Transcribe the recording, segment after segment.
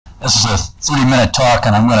this is a 30-minute talk,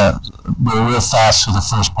 and I'm going to go real fast through the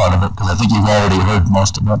first part of it because I think you've already heard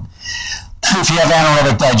most of it. If you have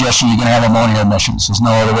anaerobic digestion, you're going to have ammonia emissions. There's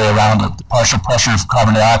no other way around it. The partial pressure of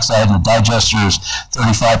carbon dioxide in the digester is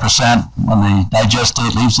 35%. When the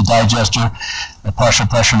digestate leaves the digester, the partial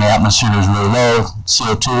pressure in the atmosphere is really low.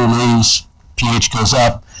 CO2 leaves, pH goes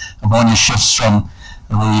up, ammonia shifts from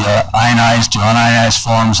the ionized to unionized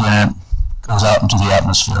forms, and it goes out into the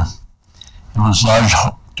atmosphere. In those large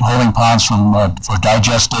holding ponds for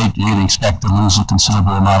digestate, you'd expect to lose a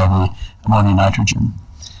considerable amount of the ammonia nitrogen.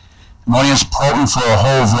 Ammonia is potent for a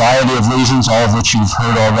whole variety of reasons, all of which you've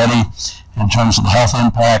heard already in terms of the health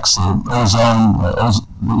impacts, the ozone,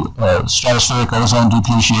 stratospheric ozone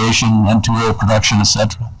depletion, N2O production,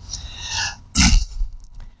 etc.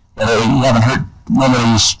 You haven't heard,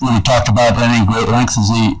 nobody's really talked about at any great length is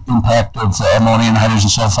the impact of ammonia and hydrogen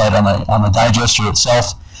sulfide on the digester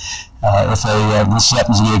itself. This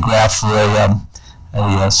happens to be a graph for a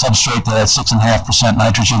substrate that has 6.5%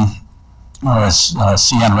 nitrogen, or a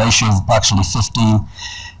CN ratio of approximately 15.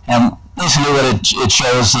 And basically what it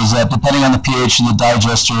shows is that depending on the pH of the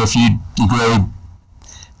digester, if you degrade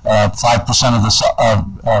 5% of the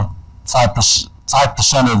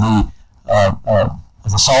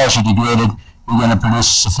solids are degraded, you're going to produce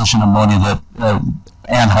sufficient ammonia that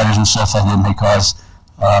and hydrogen sulfide that may cause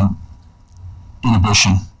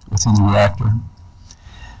inhibition within the reactor.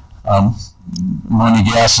 Ammonia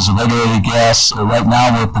gas is a regulated gas. Right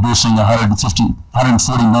now we're producing 140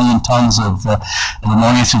 million tons of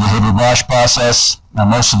ammonia through the Haber process. Now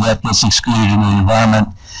most of that gets excreted into the environment,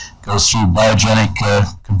 goes through biogenic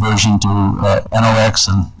conversion to NOx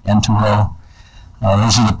and N2O.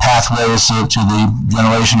 Those are the pathways to the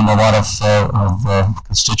generation of a lot of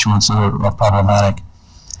constituents that are problematic.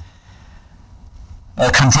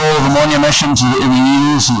 Control of ammonia emissions in the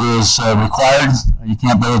EUs is required. You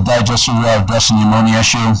can't build a digester without addressing the ammonia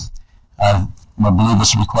issue. I believe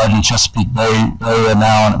it's required in the Chesapeake Bay area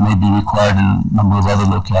now, and it may be required in a number of other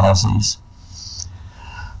localities.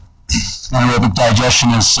 Anaerobic digestion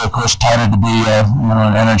is, of course, touted to be an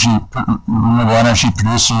renewable energy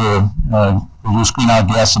producer, reduce greenhouse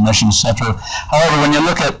gas emissions, etc. However, when you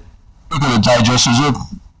look at the digesters, they're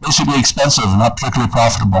basically expensive and not particularly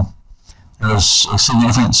profitable. There's a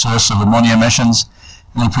significant source of ammonia emissions,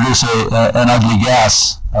 and they produce an ugly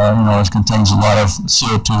gas. It contains a lot of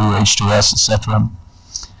CO2, H2S, etc.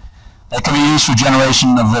 That can be used for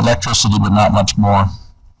generation of electricity, but not much more.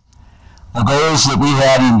 The goals that we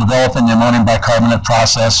had in developing the ammonium bicarbonate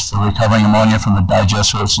process for recovering ammonia from the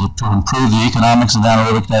digester is to improve the economics of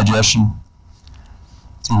anaerobic digestion,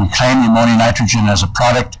 to reclaim the ammonia nitrogen as a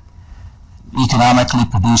product, economically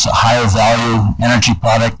produce a higher value energy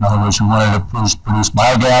product. In other words, we wanted to produce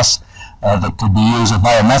biogas that could be used as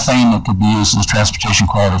biomethane, that could be used as transportation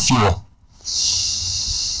quality fuel.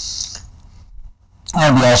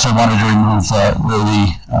 And we also wanted to remove the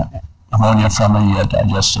ammonia from the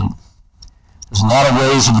digestate. There's a lot of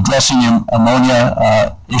ways of addressing the ammonia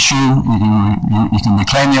issue. You can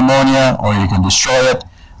reclaim the ammonia, or you can destroy it.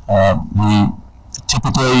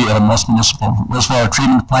 Typically, most municipal wastewater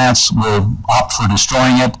treatment plants will opt for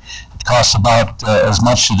destroying it. It costs about as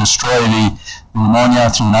much to destroy the ammonia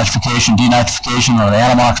through nitrification, denitrification, or the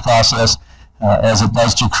NOx process as it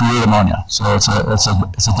does to create ammonia. So it's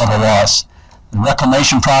a double loss. The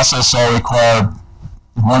reclamation process all require,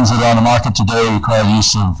 the ones that are on the market today require the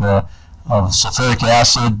use of sulfuric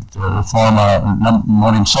acid to form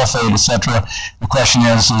ammonium sulfate, etc. The question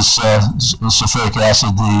is sulfuric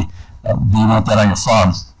acid do you want that on your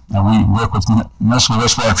farm? And we work with municipal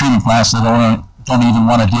wastewater treatment plants that don't even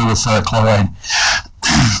want to deal with ferric chloride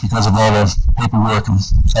because of all the paperwork and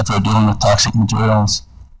etc. dealing with toxic materials.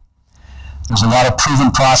 There's a lot of proven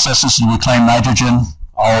processes to reclaim nitrogen.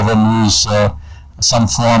 All of them use some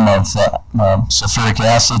form of sulfuric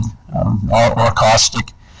acid or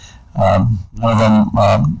caustic. Some of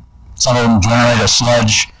them generate a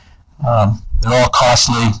sludge. They're all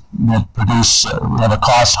costly. That produce have a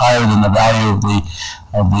cost higher than the value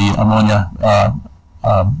of the ammonia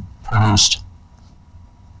produced.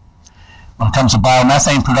 When it comes to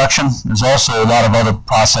biomethane production, there's also a lot of other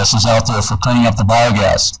processes out there for cleaning up the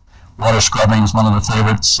biogas. Water scrubbing is one of the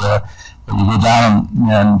favorites. But you go down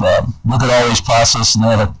and look at all these processes, and they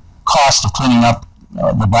have a cost of cleaning up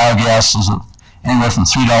the biogas is anywhere from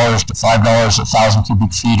 $3 to $5 a 1,000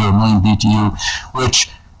 cubic feet or a million BTU, which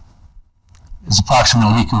is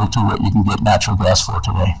approximately equal to what you can get natural gas for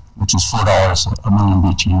today, which is $4 a million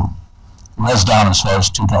BTU. The res down as far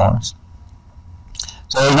as $2.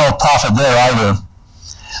 So there's no profit there either.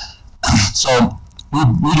 So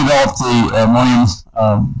we developed the ammonium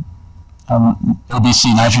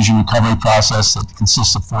ABC nitrogen recovery process that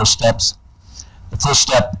consists of 4 steps. The first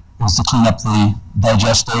step is to clean up the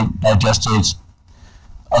digestate. Digestate's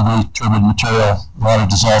ugly, turbid material, a lot of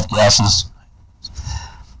dissolved gases,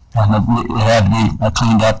 and it had to be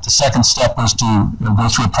cleaned up. The second step was to go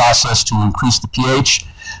through a process to increase the pH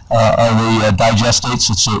of the digestate,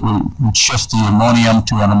 so it would shift the ammonium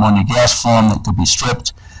to an ammonia gas form that could be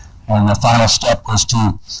stripped. And the final step was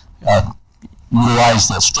to utilize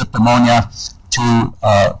the stripped ammonia to,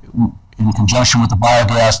 in conjunction with the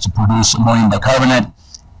biogas, to produce ammonium bicarbonate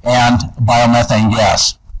and biomethane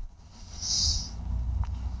gas.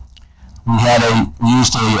 We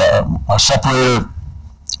used a separator.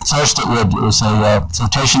 First, it was a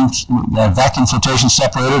vacuum flotation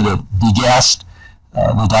separator that degassed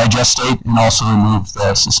the digestate and also removed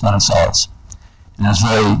the suspended solids. And it's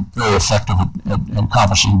very, very effective at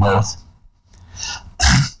accomplishing both.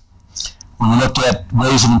 When we looked at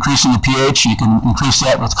ways of increasing the pH, you can increase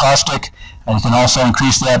that with caustic, and you can also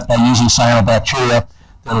increase that by using cyanobacteria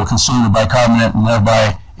that will consume the bicarbonate and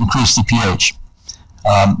thereby increase the pH.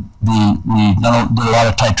 We did a lot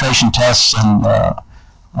of titration tests and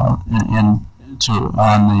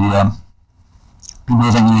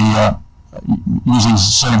using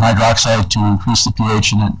sodium hydroxide to increase the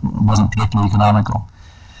pH, and it wasn't particularly economical.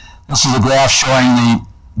 This is a graph showing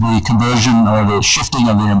the conversion or the shifting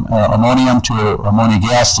of the ammonium to ammonia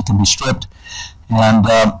gas that can be stripped. And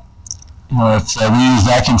if we use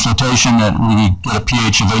vacuum flotation, we get a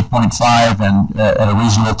pH of 8.5, and at a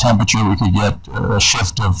reasonable temperature, we could get a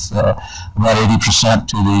shift of about 80%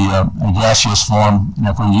 to the gaseous form. And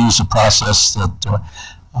if we use a process that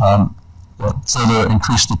further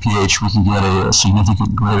increase the pH, we can get a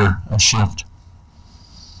significant greater shift.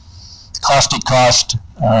 Caustic costs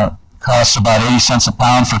about 80 cents a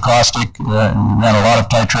pound for caustic. We ran a lot of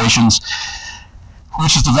titrations,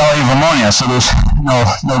 which is the value of ammonia, so there's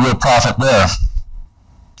no real profit there.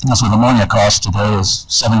 That's what ammonia costs today, is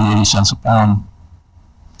 70 to 80 cents a pound.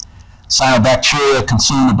 Cyanobacteria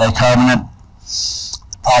consume the bicarbonate.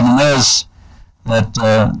 The problem is that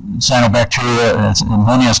cyanobacteria,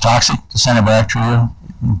 ammonia is toxic to cyanobacteria.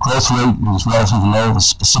 Growth rate is relatively low, the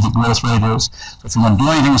specific growth rate is. So if you want to do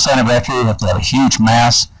anything with cyanobacteria, you have to have a huge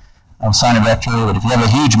mass of cyanobacteria. But if you have a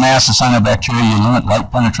huge mass of cyanobacteria, you limit light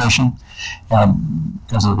penetration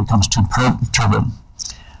because it becomes too turbid.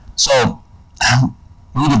 So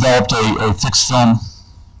we developed a fixed film.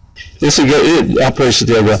 This is good. Operation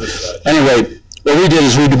there. Anyway, what we did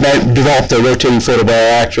is we developed a rotating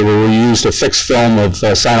photobioreactor where we used a fixed film of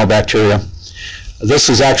cyanobacteria. This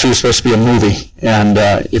is actually supposed to be a movie, and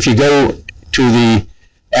if you go to the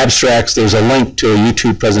abstracts, there's a link to a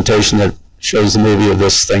YouTube presentation that shows the movie of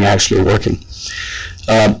this thing actually working.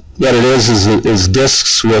 What it is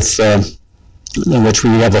discs with in which we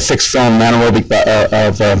have a fixed film anaerobic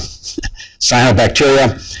of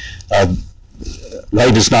cyanobacteria.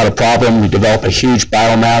 Light is not a problem. We develop a huge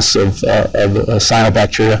biomass of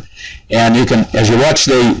cyanobacteria. And you can, as you watch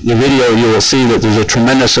the video, you will see that there's a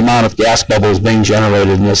tremendous amount of gas bubbles being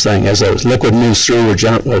generated in this thing. As the liquid moves through,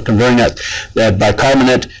 we're converting that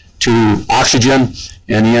bicarbonate to oxygen,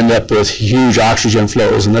 and you end up with huge oxygen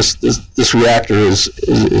flows. And this reactor is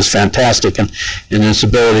fantastic in its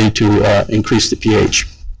ability to increase the pH.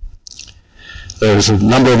 There's a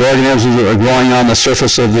number of organisms that are growing on the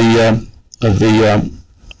surface of the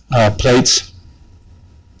plates.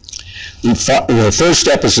 The third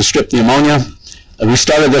step is to strip the ammonia. We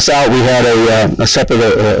started this out, we had a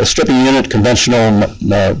separate stripping unit, conventional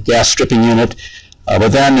gas stripping unit. But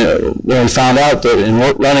then when we found out that in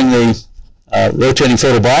running the rotating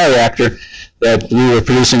photobioreactor, that we were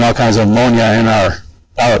producing all kinds of ammonia in our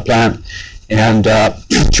power plant and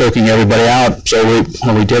choking everybody out. So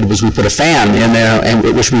what we did was we put a fan in there, and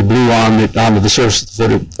which we blew onto the surface of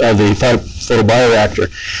the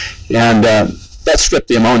photobioreactor, and that stripped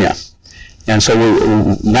the ammonia. And so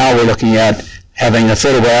now we're looking at having a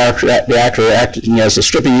photobioreactor acting as a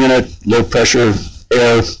stripping unit, low pressure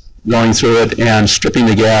air going through it, and stripping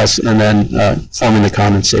the gas, and then forming the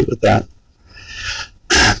condensate with that.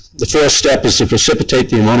 The first step is to precipitate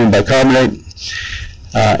the ammonium bicarbonate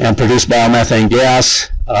and produce biomethane gas.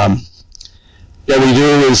 What we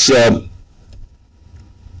do is,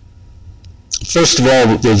 first of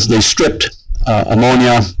all, they stripped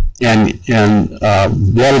ammonia and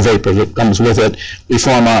water vapor that comes with it. We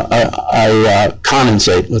form a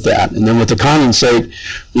condensate with that, and then with the condensate,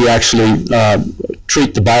 we actually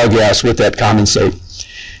treat the biogas with that condensate.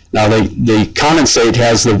 Now the condensate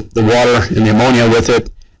has the water and the ammonia with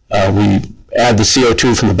it. We add the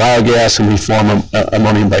CO2 from the biogas, and we form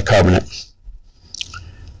ammonium bicarbonate.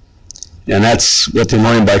 And that's what the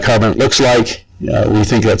ammonium bicarbonate looks like. We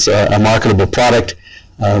think that's a marketable product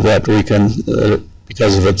that we can,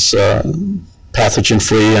 because of its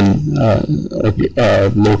pathogen-free and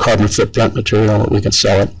low carbon footprint material, that we can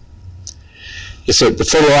sell it. The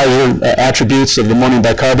fertilizer attributes of the ammonium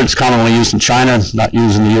bicarbonate is commonly used in China, not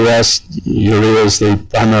used in the U.S. Urea is the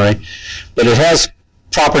primary, but it has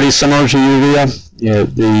properties similar to urea.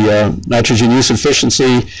 The nitrogen use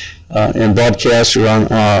efficiency in broadcast or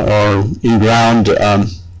in ground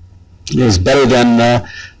is better than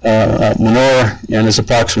manure and is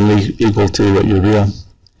approximately equal to urea.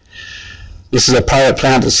 This is a pilot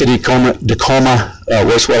plant at the City of Tacoma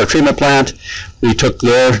wastewater treatment plant. We took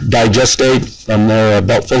their Digestate from their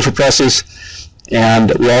belt filter presses,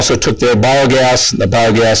 and we also took their biogas. The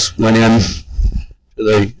biogas went in to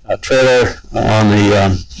the trailer on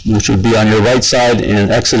the which would be on your right side, and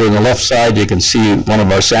exited on the left side. You can see one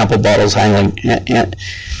of our sample bottles hanging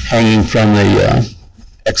from the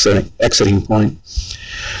exiting point.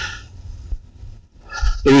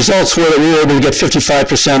 The results were that we were able to get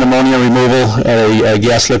 55% ammonia removal at a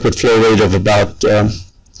gas liquid flow rate of about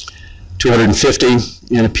 250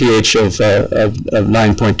 and a pH of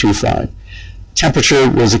 9.25. Temperature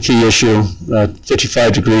was a key issue.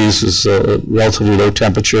 55 degrees is a relatively low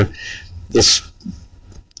temperature.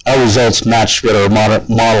 Our results matched what our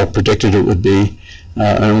model predicted it would be,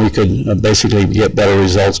 and we could basically get better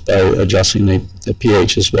results by adjusting the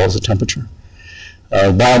pH as well as the temperature.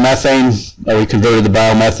 Biomethane, we converted the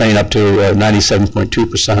biomethane up to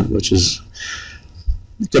 97.2%, which is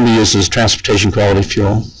going to be used as transportation quality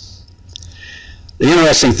fuel. The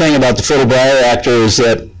interesting thing about the photobioreactor is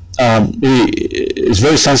that it's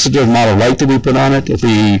very sensitive to the amount of light that we put on it. If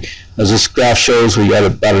we, as this graph shows, we got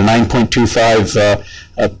about a 9.25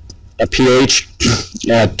 a pH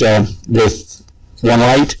with one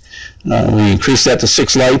light. We increased that to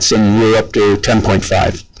 6 lights, and we're up to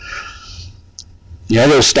 10.5. The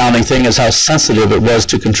other astounding thing is how sensitive it was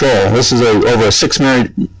to control. This is over a 6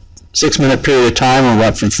 minute period of time. We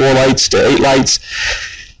went from 4 lights to 8 lights,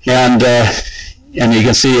 and you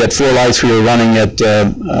can see at 4 lights we were running at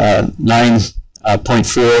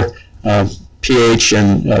 9.4 pH,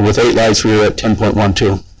 and with 8 lights we were at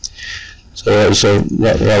 10.12. So it was a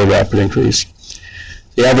rather rapid increase.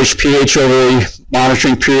 The average pH over the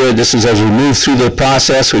monitoring period, this is as we move through the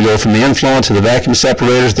process. We go from the influent to the vacuum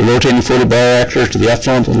separators, the rotating photobioreactor to the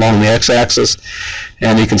effluent along the x-axis,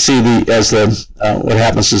 and you can see what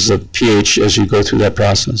happens is the pH as you go through that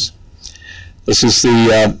process. This is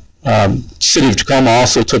the City of Tacoma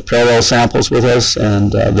also took parallel samples with us,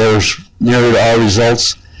 and those mirrored our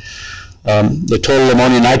results. The total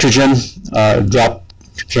ammonia nitrogen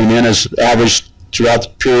came in as averaged throughout the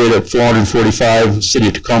period at 445. City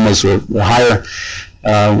of Tacomas were higher.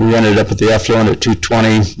 We ended up at the effluent at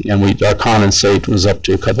 220, and our condensate was up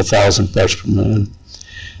to a couple thousand parts per million.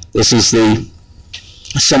 This is the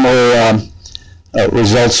similar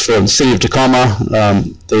results from the City of Tacoma.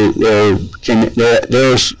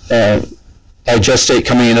 There's Digestate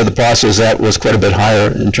coming into the process that was quite a bit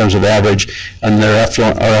higher in terms of average, and our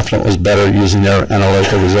effluent was better using their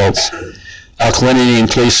analytical results. Alkalinity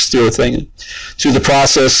increased through the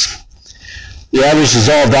process. The average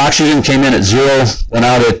dissolved oxygen came in at 0, went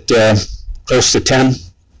out at close to 10.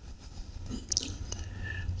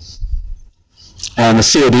 And the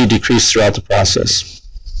COD decreased throughout the process.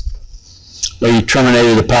 We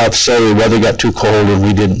terminated the pilot facility. The weather got too cold and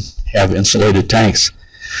we didn't have insulated tanks.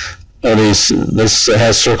 This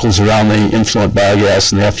has circles around the influent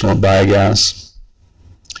biogas and the effluent biogas.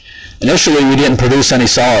 Initially, we didn't produce any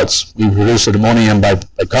solids. We produced ammonium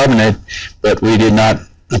bicarbonate, but we did not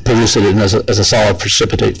produce it as a solid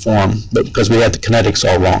precipitate form, but because we had the kinetics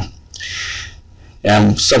all wrong.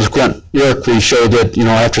 And subsequent work, we showed that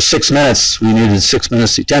after 6 minutes, we needed 6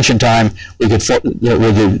 minutes detention time. We would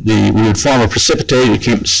form a precipitate.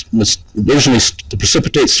 Originally, the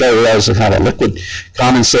precipitate started out as a kind of liquid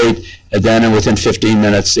condensate, and then within 15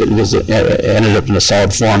 minutes, it ended up in a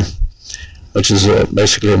solid form, which is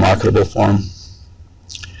basically a marketable form.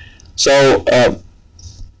 So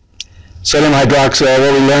sodium hydroxide,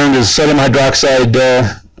 what we learned is sodium hydroxide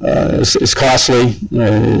is costly.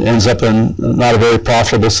 It ends up in not a very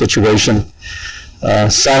profitable situation.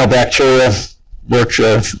 Cyanobacteria worked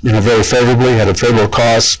very favorably, had a favorable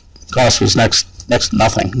cost. Cost was next to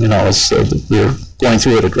nothing. We were going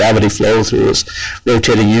through it at gravity flow through this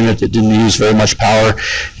rotating unit that didn't use very much power,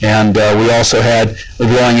 and we also had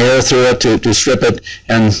blowing air through it to strip it,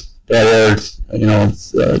 and that air,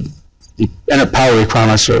 the inert power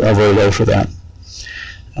requirements are very low for that.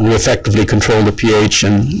 And we effectively control the pH,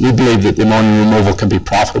 and we believe that the ammonia removal can be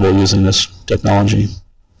profitable using this technology.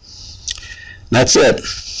 That's it.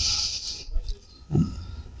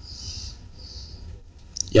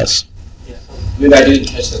 Yes. Yeah. Maybe I didn't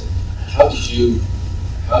catch that. How did you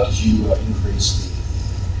increase the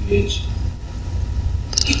pH?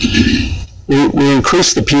 We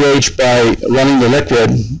increased the pH by running the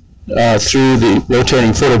liquid through the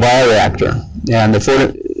rotating photobioreactor. And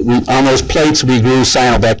on those plates we grew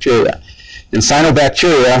cyanobacteria. And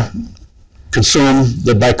cyanobacteria consume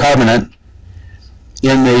the bicarbonate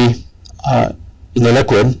in the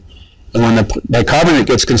liquid. And when the bicarbonate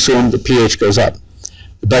gets consumed, the pH goes up.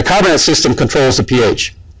 The bicarbonate system controls the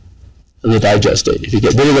pH of the digestate. If you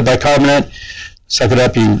get rid of the bicarbonate, suck it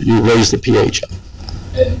up, you raise the pH up.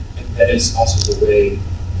 And that is also the way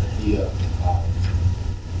that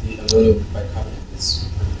the ammonium bicarbonate is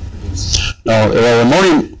produced. No,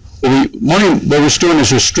 ammonium, what we're doing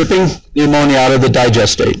is we're stripping the ammonia out of the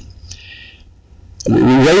digestate. We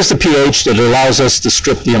raise the pH that allows us to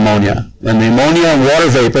strip the ammonia. And the ammonia and water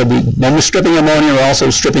vapor, when we're stripping ammonia, we're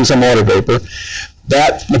also stripping some water vapor.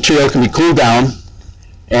 That material can be cooled down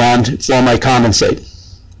and form a condensate.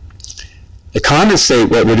 The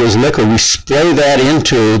condensate, what we do is liquid, we spray that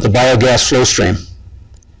into the biogas flow stream.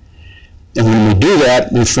 And when we do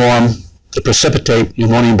that, we form the precipitate, the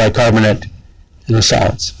ammonium bicarbonate, in the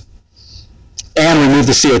solids. And remove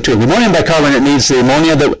the CO2. The ammonium bicarbonate needs the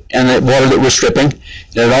ammonia and the water that we're stripping.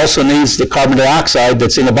 And it also needs the carbon dioxide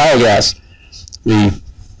that's in the biogas. We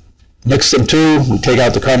mix them two, we take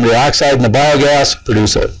out the carbon dioxide in the biogas,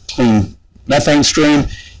 produce a clean methane stream,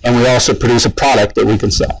 and we also produce a product that we can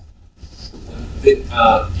sell. If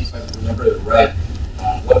I remember it right,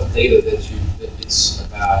 what data that it's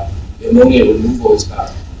about, the ammonia removal is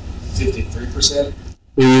about 53%?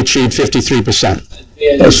 We achieved 53%.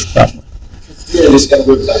 And considering this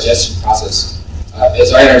anaerobic digestion process,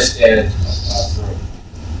 as I understand from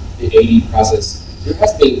the AD process, there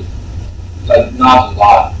has been like not a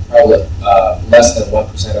lot, probably less than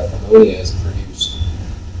 1% of ammonia is produced,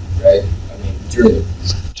 right? I mean, during the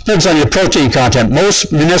depends on your protein content.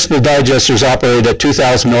 Most municipal digesters operate at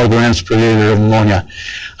 2,000 milligrams per liter of ammonia.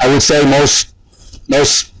 I would say most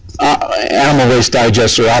animal waste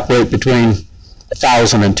digesters operate between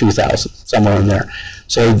 1,000 and 2,000, somewhere in there.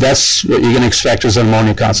 So that's what you're going to expect as an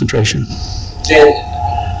ammonia concentration. Then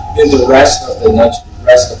the rest of the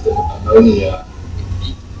ammonia,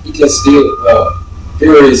 you can still, well,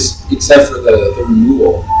 there is, except for the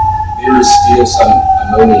removal, there is still some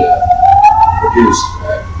ammonia produced,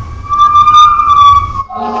 right?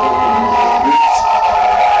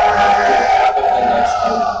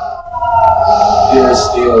 There is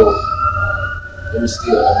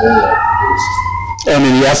still ammonia produced. I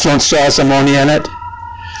mean, the effluent still has ammonia in it.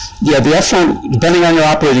 Yeah, the effluent, depending on your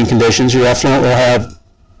operating conditions, your effluent will have a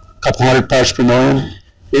couple hundred parts per million.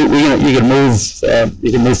 You can move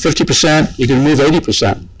 50%, you can move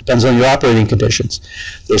 80%. Depends on your operating conditions.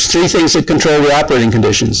 There's three things that control your operating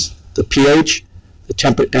conditions: the pH,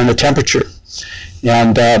 and the temperature.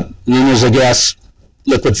 And then there's a gas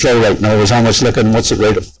liquid flow rate. In other words, how much liquid and what's the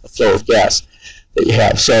rate of flow of gas that you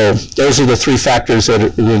have. So those are the three factors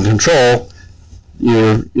that will control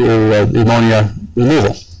your ammonia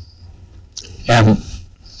removal. And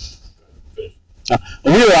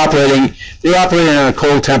when we were operating in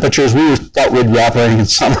cold temperatures. We thought we'd be operating in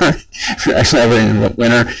summer. We're actually operating in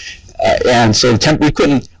winter, and so we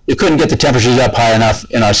couldn't get the temperatures up high enough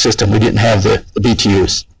in our system. We didn't have the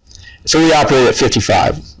BTUs, so we operated at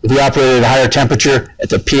 55. If we operated at a higher temperature at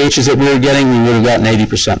the pHs that we were getting, we would have gotten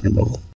 80% removal.